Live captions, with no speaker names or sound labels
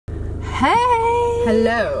Hey!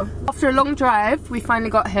 Hello. After a long drive, we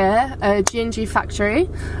finally got here, G&G factory.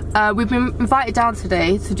 We've been invited down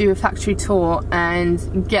today to do a factory tour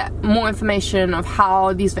and get more information of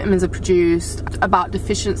how these vitamins are produced, about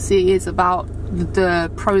deficiencies, about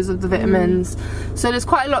the pros of the vitamins. So there's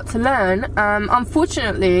quite a lot to learn.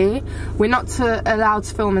 Unfortunately, we're not allowed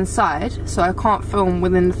to film inside, so I can't film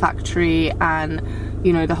within the factory and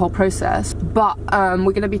the whole process, but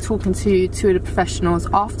we're going to be talking to two of the professionals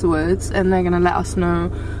afterwards, and they're going to let us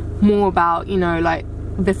know more about like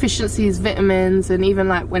deficiencies, vitamins, and even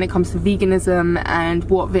like when it comes to veganism and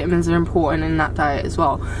what vitamins are important in that diet as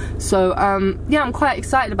well. So yeah, I'm quite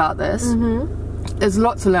excited about this. There's a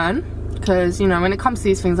lot to learn because when it comes to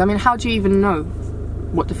these things, I mean, how do you even know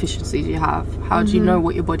what deficiencies you have? How do you know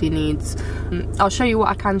what your body needs? I'll show you what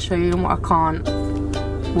I can show you and what I can't.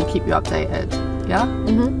 We'll keep you updated. Yeah?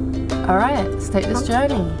 Alright, let's take this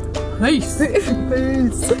journey. Peace!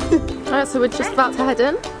 Peace! Alright, so we're just about to head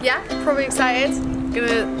in. Yeah, probably excited.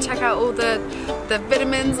 Gonna check out all the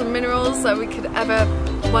vitamins and minerals that we could ever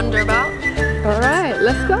wonder about. Alright,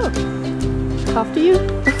 let's go. After you.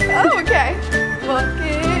 Oh, okay.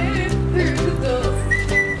 Walking through the doors.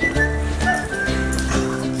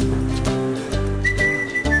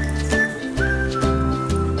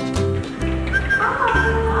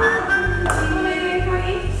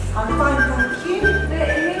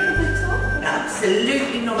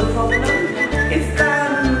 Absolutely not a problem. If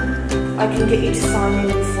I can get you to sign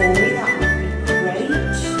in for me, that would be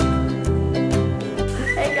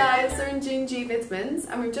great. Hey guys, we're in G&G Vitamins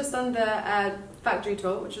and we've just done the factory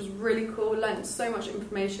tour, which was really cool. Learned so much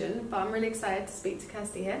information, but I'm really excited to speak to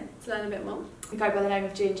Kirsty here to learn a bit more. We go by the name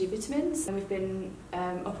of G&G Vitamins and we've been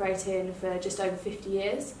operating for just over 50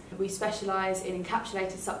 years. We specialise in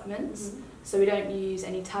encapsulated supplements. So we don't use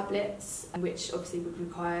any tablets, which obviously would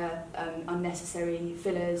require unnecessary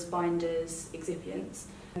fillers, binders, excipients.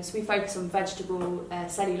 So we focus on vegetable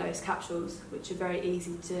cellulose capsules, which are very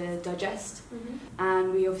easy to digest.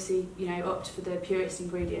 And we obviously, opt for the purest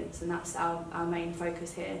ingredients, and that's our main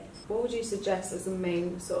focus here. What would you suggest as the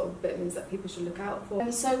main sort of vitamins that people should look out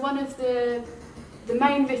for? So one of the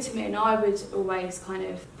main vitamin I would always kind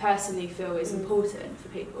of personally feel is important for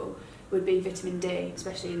people would be vitamin D,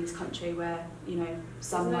 especially in this country where,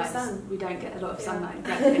 sunlight, we don't get a lot of sunlight.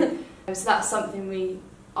 Exactly. So that's something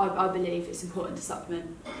I believe it's important to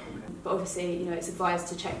supplement. But obviously, it's advised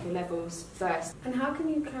to check your levels first. And how can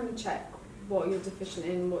you kind of check what you're deficient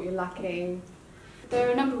in, what you're lacking? There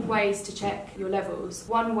are a number of ways to check your levels.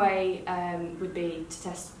 One way would be to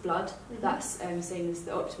test blood. That's seen as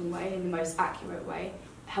the optimal way and the most accurate way.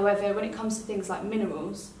 However, when it comes to things like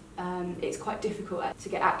minerals, it's quite difficult to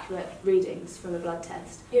get accurate readings from a blood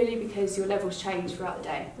test, purely because your levels change throughout the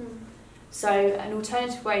day. So an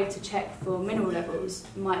alternative way to check for mineral levels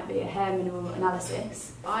might be a hair mineral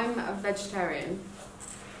analysis. I'm a vegetarian,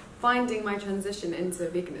 finding my transition into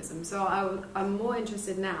veganism, so I'm more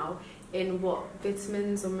interested now in what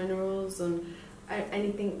vitamins or minerals and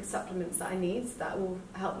anything supplements that I need that will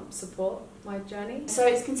help support my journey. So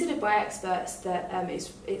it's considered by experts that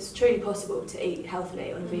it's truly possible to eat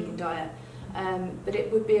healthily on a vegan diet, but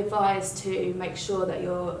it would be advised to make sure that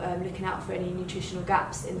you're looking out for any nutritional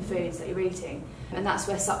gaps in the foods that you're eating, and that's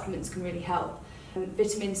where supplements can really help.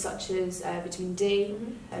 Vitamins such as vitamin D,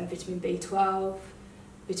 vitamin B12,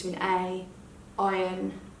 vitamin A,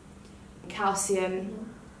 iron, calcium,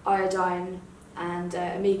 iodine and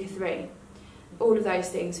omega-3. All of those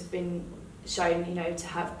things have been shown, to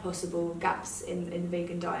have possible gaps in the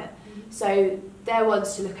vegan diet. So they're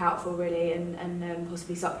ones to look out for really and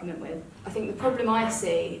possibly supplement with. I think the problem I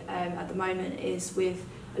see at the moment is with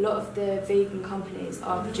a lot of the vegan companies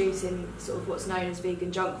are producing sort of what's known as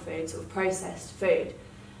vegan junk food, sort of processed food.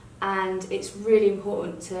 And it's really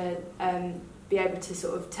important to be able to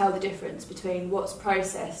sort of tell the difference between what's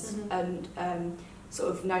processed and sort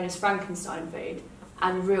of known as Frankenstein food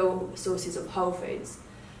and real sources of whole foods.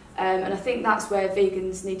 And I think that's where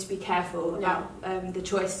vegans need to be careful about the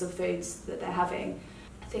choices of foods that they're having.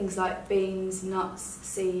 Things like beans, nuts,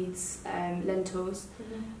 seeds, lentils,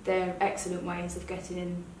 they're excellent ways of getting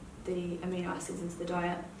in the amino acids into the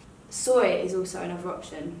diet. Soy is also another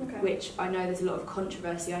option, which I know there's a lot of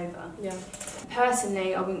controversy over.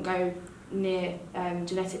 Personally, I wouldn't go near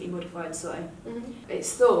genetically modified soy.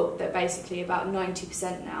 It's thought that basically about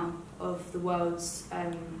 90% now of the world's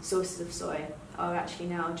sources of soy are actually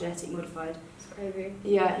now genetically modified. It's crazy.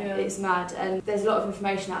 Yeah, it's mad. And there's a lot of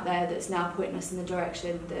information out there that's now pointing us in the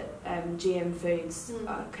direction that GM foods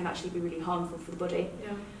can actually be really harmful for the body.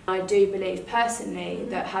 I do believe personally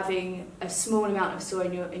that having a small amount of soy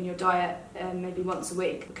in your diet, maybe once a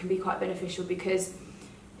week, can be quite beneficial because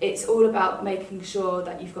It's all about making sure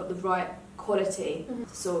that you've got the right quality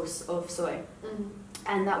source of soy,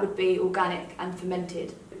 and that would be organic and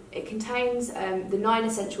fermented. It contains the 9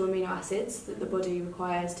 essential amino acids that the body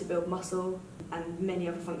requires to build muscle and many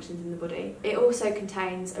other functions in the body. It also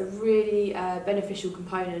contains a really beneficial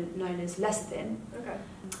component known as lecithin,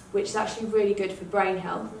 which is actually really good for brain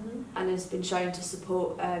health and has been shown to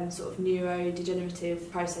support sort of neurodegenerative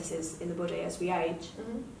processes in the body as we age.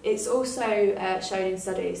 It's also shown in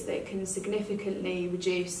studies that it can significantly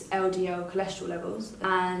reduce LDL cholesterol levels,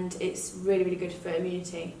 and it's really, really good for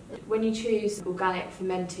immunity. When you choose organic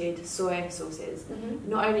fermented soy sources,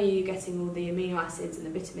 not only are you getting all the amino acids and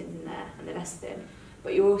the vitamins in there and the lecithin,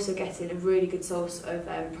 but you're also getting a really good source of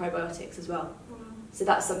probiotics as well. So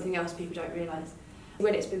that's something else people don't realise.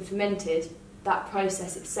 When it's been fermented, that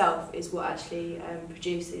process itself is what actually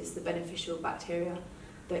produces the beneficial bacteria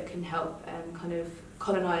that can help kind of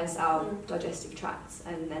colonise our digestive tracts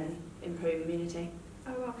and then improve immunity.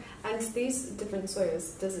 Oh wow. And these different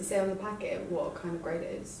soyas, does it say on the packet what kind of grade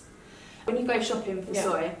it is? When you go shopping for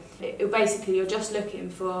soy, basically you're just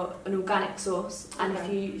looking for an organic source, and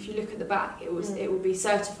if you look at the back, it will be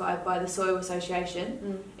certified by the Soil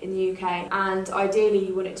Association in the UK, and ideally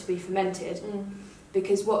you want it to be fermented.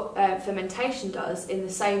 Because what fermentation does, in the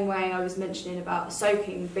same way I was mentioning about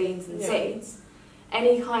soaking beans and seeds,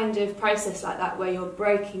 any kind of process like that where you're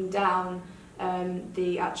breaking down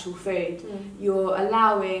the actual food, you're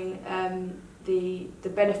allowing the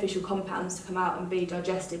beneficial compounds to come out and be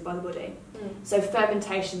digested by the body. So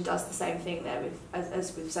fermentation does the same thing there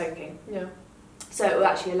as with soaking. So it will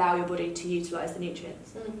actually allow your body to utilise the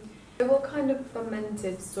nutrients. So what kind of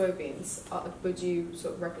fermented soybeans would you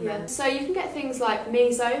sort of recommend? So you can get things like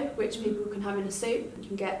miso, which people can have in a soup. You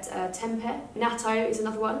can get tempeh. Natto is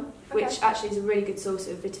another one, which actually is a really good source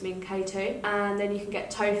of vitamin K2. And then you can get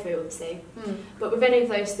tofu, obviously. But with any of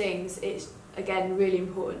those things, it's again really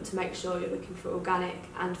important to make sure you're looking for organic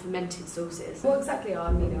and fermented sources. What exactly are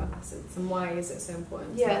amino acids, and why is it so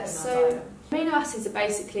important to get in our diet? Amino acids are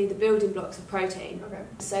basically the building blocks of protein.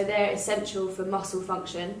 So they're essential for muscle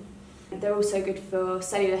function. They're also good for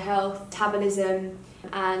cellular health, metabolism,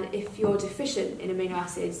 and if you're deficient in amino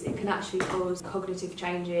acids, it can actually cause cognitive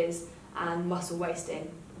changes and muscle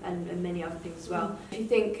wasting and many other things as well. If you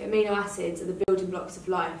think amino acids are the building blocks of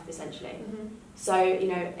life, essentially. So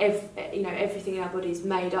everything in our body is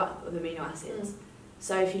made up of amino acids.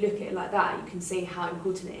 So if you look at it like that, you can see how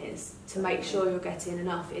important it is to make sure you're getting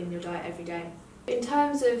enough in your diet every day. In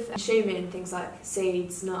terms of consuming things like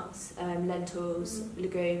seeds, nuts, lentils,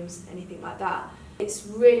 legumes, anything like that, it's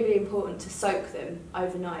really, really important to soak them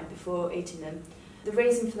overnight before eating them. The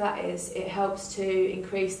reason for that is it helps to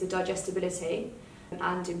increase the digestibility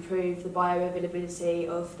and improve the bioavailability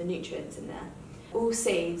of the nutrients in there. All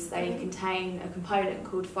seeds, they contain a component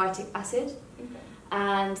called phytic acid,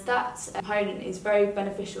 and that component is very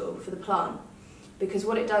beneficial for the plant, because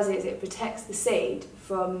what it does is it protects the seed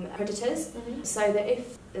from predators, so that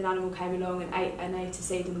if an animal came along and ate a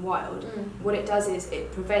seed in the wild, what it does is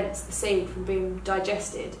it prevents the seed from being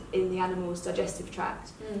digested in the animal's digestive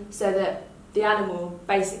tract, so that the animal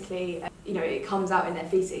basically, it comes out in their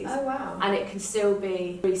faeces, and it can still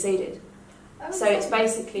be reseeded. So it's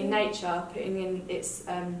basically nature putting in its,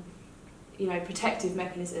 protective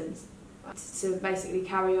mechanisms to basically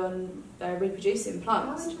carry on reproducing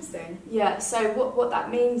plants. Oh, interesting. Yeah, so what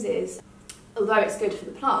that means is, although it's good for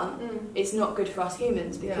the plant, it's not good for us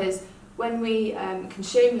humans, because when we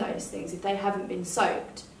consume those things, if they haven't been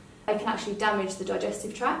soaked, they can actually damage the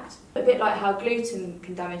digestive tract. A bit like how gluten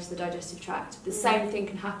can damage the digestive tract, the same thing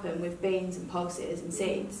can happen with beans and pulses and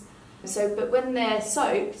seeds. So, but when they're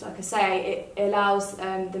soaked, like I say, it allows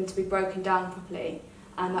them to be broken down properly,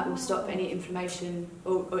 and that will stop any inflammation,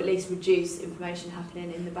 or at least reduce inflammation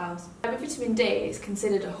happening in the bowels. With vitamin D, it's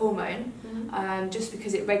considered a hormone, just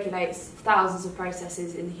because it regulates thousands of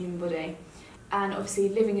processes in the human body. And obviously,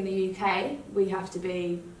 living in the UK, we have to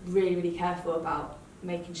be really, really careful about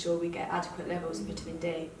making sure we get adequate levels of vitamin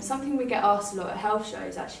D. Something we get asked a lot at health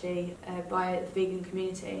shows, actually, by the vegan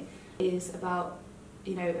community, is about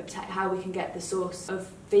how we can get the source of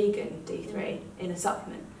vegan D3 in a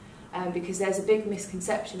supplement. Because there's a big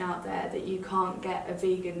misconception out there that you can't get a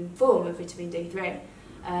vegan form of vitamin D3,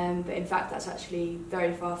 but in fact that's actually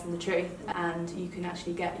very far from the truth, and you can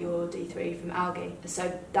actually get your D3 from algae.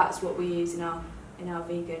 So that's what we use in our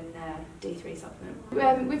vegan D3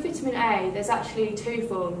 supplement. With vitamin A, there's actually 2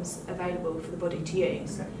 forms available for the body to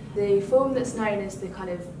use. The form that's known as the kind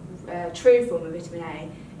of true form of vitamin A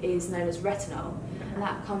is known as retinol, and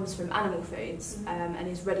that comes from animal foods and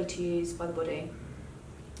is ready to use by the body.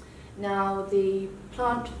 Now, the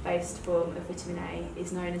plant-based form of vitamin A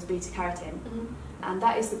is known as beta-carotene, and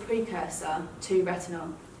that is the precursor to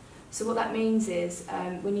retinol. So what that means is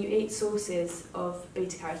when you eat sources of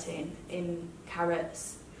beta-carotene in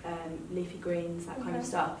carrots, leafy greens, that kind of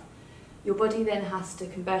stuff, your body then has to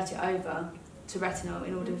convert it over to retinol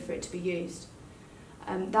in order for it to be used.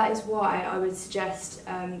 That is why I would suggest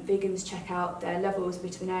vegans check out their levels of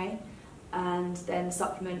vitamin A and then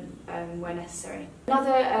supplement where necessary.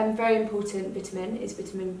 Another very important vitamin is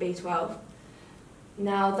vitamin B12.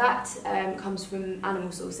 Now that comes from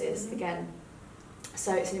animal sources again,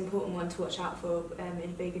 so it's an important one to watch out for in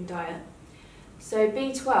a vegan diet. So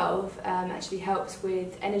B12 actually helps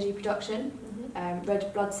with energy production,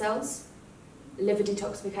 red blood cells, liver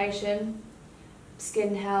detoxification,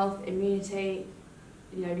 skin health, immunity,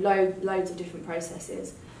 loads of different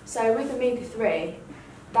processes. So with omega-3,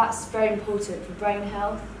 that's very important for brain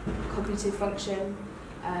health, cognitive function,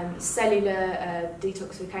 cellular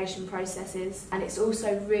detoxification processes, and it's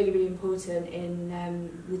also really important in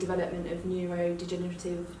the development of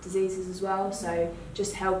neurodegenerative diseases as well, so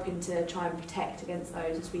just helping to try and protect against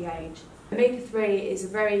those as we age. Omega-3 is a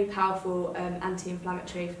very powerful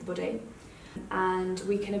anti-inflammatory for the body, and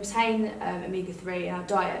we can obtain omega-3 in our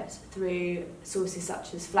diet through sources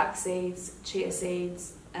such as flax seeds, chia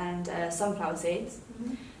seeds and sunflower seeds.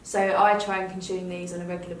 So I try and consume these on a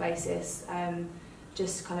regular basis.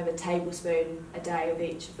 Just kind of a tablespoon a day of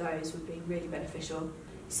each of those would be really beneficial.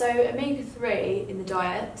 So omega-3 in the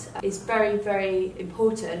diet is very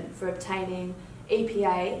important for obtaining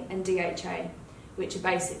EPA and DHA, which are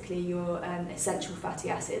basically your essential fatty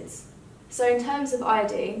acids. So in terms of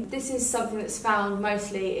iodine, this is something that's found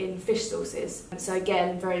mostly in fish sources. So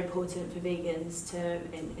again, very important for vegans to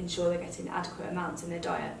ensure they're getting adequate amounts in their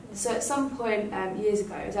diet. So at some point years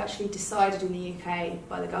ago, it was actually decided in the UK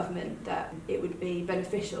by the government that it would be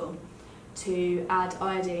beneficial to add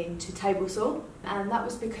iodine to table salt. And that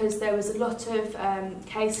was because there was a lot of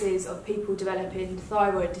cases of people developing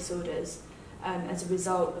thyroid disorders as a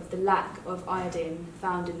result of the lack of iodine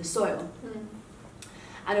found in the soil.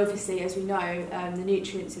 And obviously, as we know, the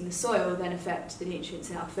nutrients in the soil then affect the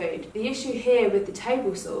nutrients in our food. The issue here with the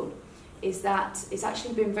table salt is that it's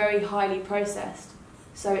actually been very highly processed.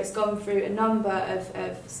 So it's gone through a number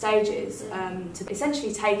of stages to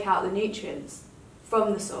essentially take out the nutrients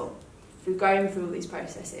from the salt through going through all these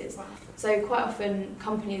processes. Wow. So quite often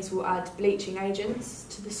companies will add bleaching agents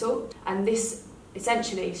to the salt, and this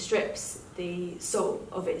essentially strips the salt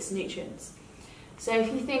of its nutrients. So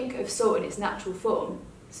if you think of salt in its natural form,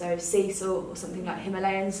 so sea salt or something like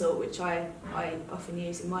Himalayan salt, which I often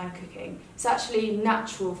use in my cooking, it's actually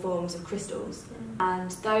natural forms of crystals. And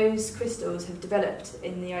those crystals have developed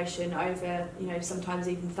in the ocean over, sometimes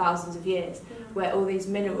even thousands of years, where all these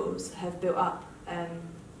minerals have built up,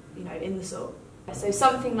 in the salt. So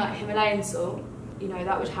something like Himalayan salt,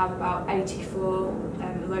 that would have about 84,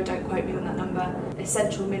 although don't quote me on that number,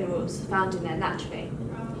 essential minerals found in there naturally.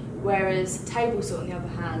 Whereas table salt, on the other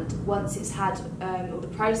hand, once it's had all the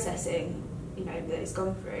processing, that it's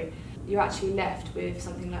gone through, you're actually left with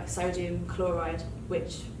something like sodium chloride,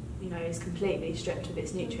 which, is completely stripped of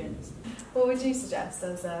its nutrients. What would you suggest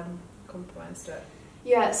as compromise to it?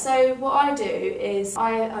 Yeah, so what I do is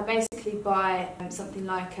I basically buy something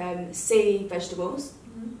like sea vegetables,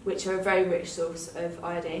 which are a very rich source of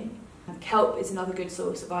iodine. Kelp is another good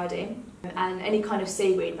source of iodine, and any kind of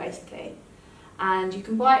seaweed basically. And you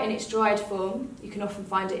can buy it in its dried form. You can often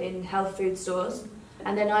find it in health food stores.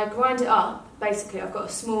 And then I grind it up. Basically, I've got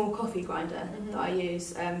a small coffee grinder that I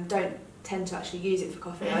use. Don't tend to actually use it for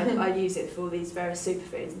coffee. I use it for these various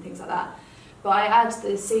superfoods and things like that. But I add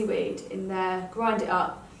the seaweed in there, grind it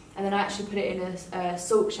up, and then I actually put it in a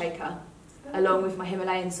salt shaker along with my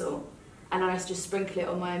Himalayan salt. And I just sprinkle it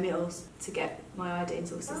on my meals to get my iodine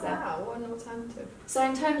sources there. Wow, what an alternative. So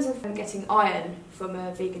in terms of getting iron from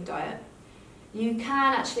a vegan diet, you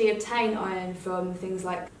can actually obtain iron from things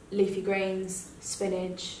like leafy greens,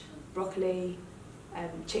 spinach, broccoli,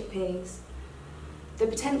 chickpeas. The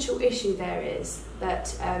potential issue there is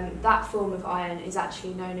that that form of iron is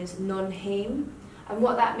actually known as non-heme, and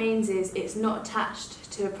what that means is it's not attached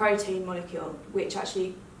to a protein molecule, which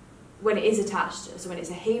actually, when it is attached, so when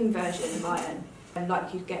it's a heme version of iron,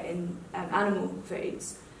 like you'd get in animal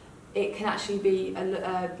foods, it can actually be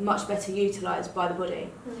much better utilised by the body.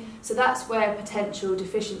 So that's where potential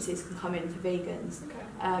deficiencies can come in for vegans.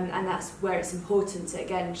 And that's where it's important to,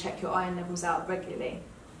 again, check your iron levels out regularly.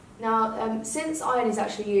 Now, since iron is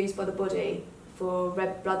actually used by the body for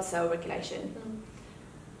red blood cell regulation,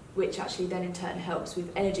 which actually then in turn helps with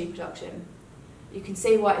energy production, you can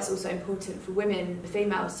see why it's also important for women, the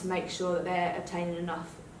females, to make sure that they're obtaining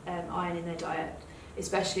enough iron in their diet,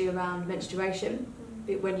 especially around menstruation,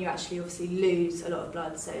 when you actually obviously lose a lot of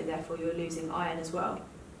blood, so therefore you're losing iron as well.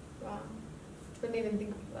 Wow, didn't even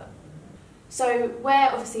think of that. So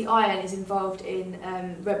where obviously iron is involved in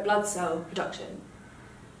red blood cell production,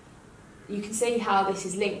 you can see how this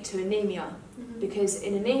is linked to anemia, because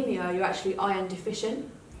in anemia you're actually iron deficient.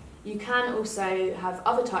 You can also have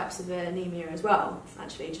other types of anemia as well,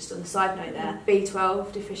 actually, just on the side note there.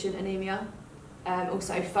 B12 deficient anemia,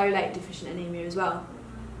 also folate deficient anemia as well.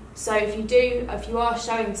 So if you are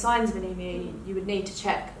showing signs of anemia, you would need to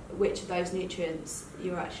check which of those nutrients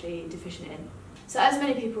you're actually deficient in. So as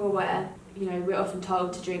many people are aware, we're often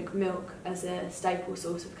told to drink milk as a staple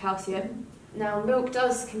source of calcium. Now milk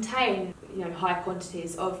does contain high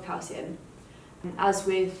quantities of calcium, as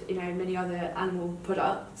with many other animal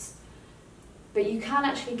products, but you can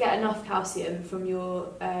actually get enough calcium from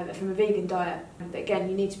a vegan diet. But again,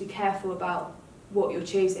 you need to be careful about what you're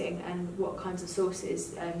choosing and what kinds of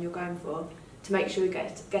sources you're going for to make sure you're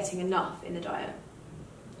getting enough in the diet.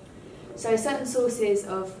 So certain sources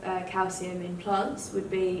of calcium in plants would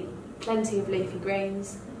be plenty of leafy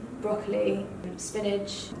greens, broccoli,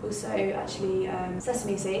 spinach, also actually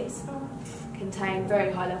sesame seeds contain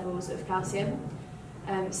very high levels of calcium.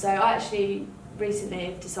 So I actually recently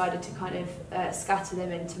have decided to kind of scatter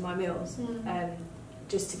them into my meals,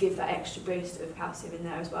 just to give that extra boost of calcium in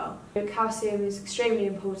there as well. Calcium is extremely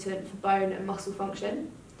important for bone and muscle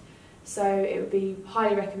function, so it would be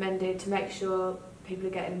highly recommended to make sure people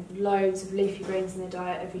are getting loads of leafy greens in their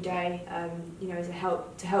diet every day, as a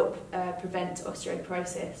help prevent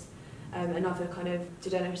osteoporosis and other kind of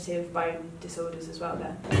degenerative bone disorders as well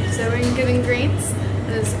there. So we're in Good and Greens,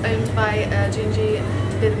 and it's owned by G&G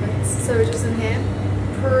Vitamins. So we're just in here,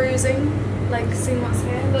 perusing, seeing what's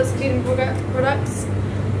here. Lots of cleaning products,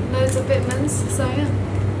 loads of vitamins, so yeah.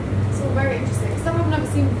 It's all very interesting. Stuff I've never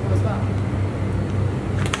seen before as well.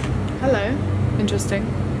 Hello, interesting.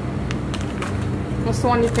 What's the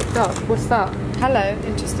one you picked up? What's that? Hello,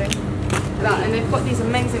 interesting. That, and they've got these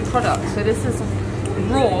amazing products. So this is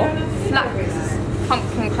raw flax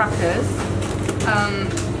pumpkin crackers,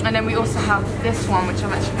 and then we also have this one, which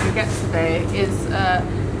I'm actually going to get today, is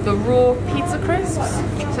the raw pizza crisps.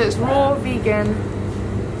 So it's raw, vegan.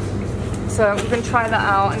 So we're going to try that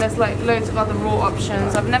out, and there's loads of other raw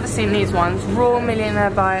options. I've never seen these ones. Raw Millionaire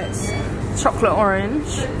Bites, chocolate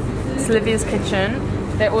orange. It's Livia's Kitchen.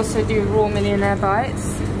 They also do raw Millionaire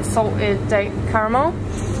Bites, salted date caramel,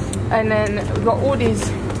 and then we've got all these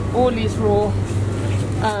raw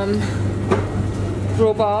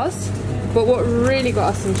bars. But what really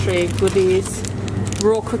got us intrigued were these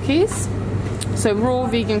raw cookies. So raw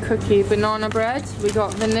vegan cookie, banana bread. We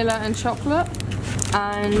got vanilla and chocolate,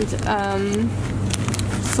 and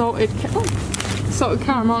salted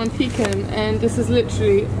caramel and pecan. And this is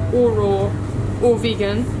literally all raw, all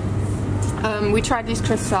vegan. We tried these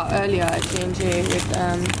crisps out earlier at G&G with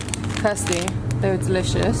Kirsty. They were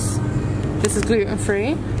delicious. This is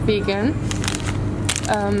gluten-free, vegan.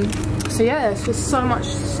 So yeah, it's just so much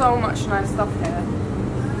nice stuff here.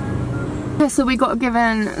 Okay, so we got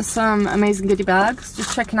given some amazing goodie bags.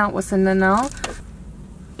 Just checking out what's in there now.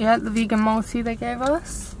 Yeah, the vegan multi they gave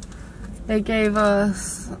us. They gave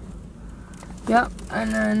us, yep,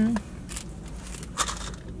 and then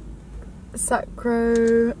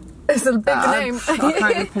Sacro. It's a big name. I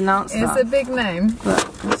can't even pronounce that. It's a big name. But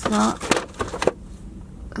it's not.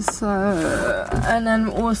 So, and then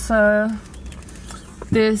also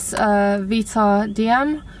this Vita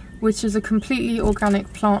DM, which is a completely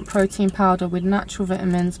organic plant protein powder with natural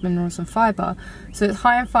vitamins, minerals and fibre. So it's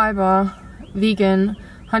high in fibre, vegan,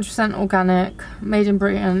 100% organic, made in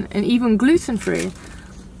Britain, and even gluten-free.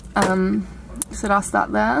 So that's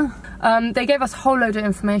that there. They gave us a whole load of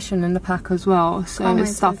information in the pack as well, so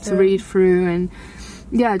there's stuff to read through, and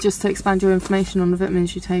yeah, just to expand your information on the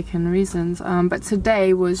vitamins you take and the reasons. But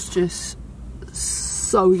today was just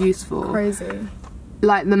so useful. Crazy.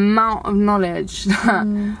 Like the amount of knowledge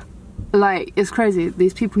that like, it's crazy.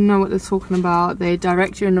 These people know what they're talking about. They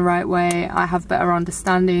direct you in the right way. I have better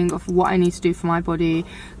understanding of what I need to do for my body,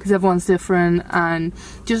 because everyone's different. And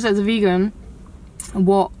just as a vegan,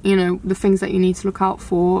 what, the things that you need to look out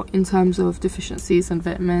for in terms of deficiencies and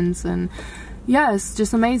vitamins. And yeah, it's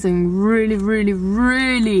just amazing. Really, really,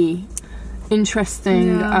 really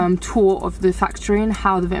interesting tour of the factory and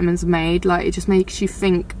how the vitamins are made. Like, it just makes you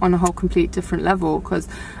think on a whole complete different level, because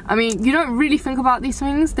I mean, you don't really think about these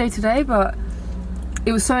things day to day, but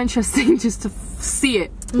it was so interesting just to see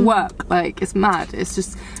it work. Like, it's mad. It's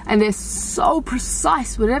just, and they're so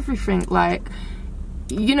precise with everything. Like,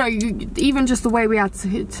 even just the way we had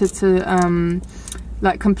to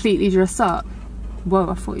like completely dress up, Whoa,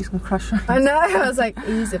 I thought he was going to crash. I know, I was like,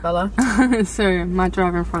 easy, Bella. Sorry, my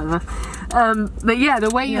driver in front of us. But yeah, the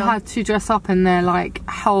way you had to dress up in their like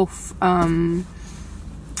health,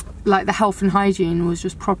 like the health and hygiene was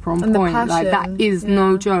just proper on point. Like that is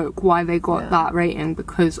no joke why they got that rating,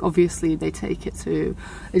 because obviously they take it to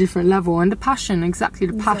a different level. And the passion,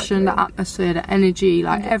 passion, the atmosphere, the energy,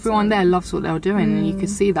 like everyone there loves what they were doing, and you could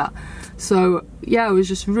see that. So yeah, it was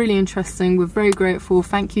just really interesting. We're very grateful.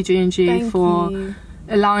 Thank you, G&G, for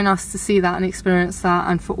allowing us to see that and experience that,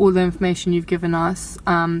 and for all the information you've given us.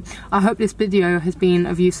 I hope this video has been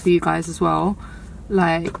of use for you guys as well.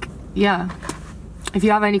 Like, yeah, if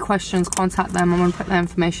you have any questions, contact them. I'm going to put their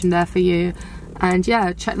information there for you. And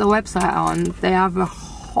yeah, check the website out, and they have a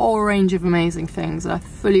whole range of amazing things. I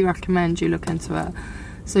fully recommend you look into it.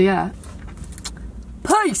 So yeah,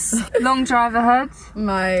 peace. Long drive ahead.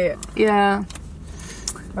 Yeah,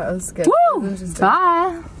 that was good. Woo!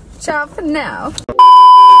 Bye. Ciao for now.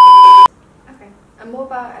 Okay, and what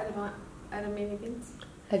about edamame beans?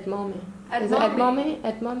 Edamame. Edamame. Is it edamame?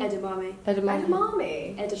 Edamame.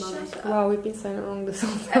 Edamame. Edamame. Wow, we've been saying it wrong this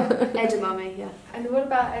whole time. Edamame, yeah. And what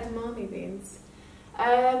about edamame beans?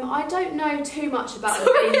 I don't know too much about the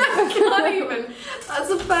beans. I can't even. That's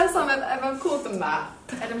the first time I've ever called them that.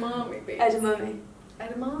 Edamame beans. Edamame.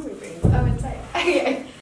 Edamame beans. Oh, insane. Okay.